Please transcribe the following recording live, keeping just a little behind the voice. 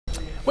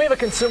We have a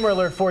consumer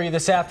alert for you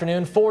this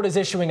afternoon. Ford is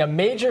issuing a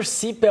major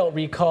seatbelt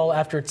recall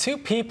after 2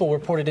 people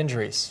reported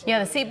injuries.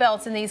 Yeah, the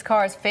seatbelts in these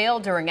cars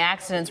failed during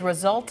accidents,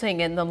 resulting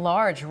in the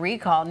large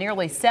recall.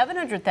 Nearly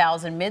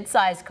 700,000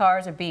 mid-sized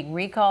cars are being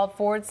recalled.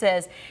 Ford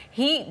says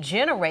heat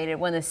generated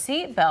when the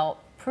seatbelt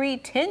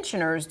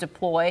pre-tensioners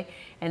deploy,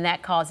 and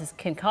that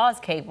can cause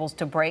cables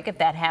to break. If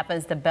that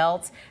happens, the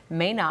belts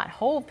may not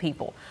hold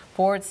people.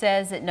 Ford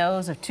says it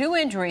knows of 2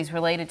 injuries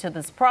related to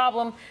this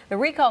problem. The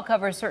recall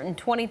covers certain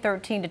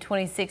 2013 to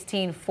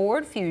 2016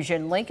 Ford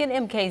Fusion, Lincoln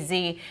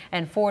MKZ,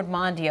 and Ford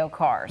Mondeo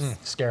cars.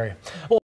 Scary. Well,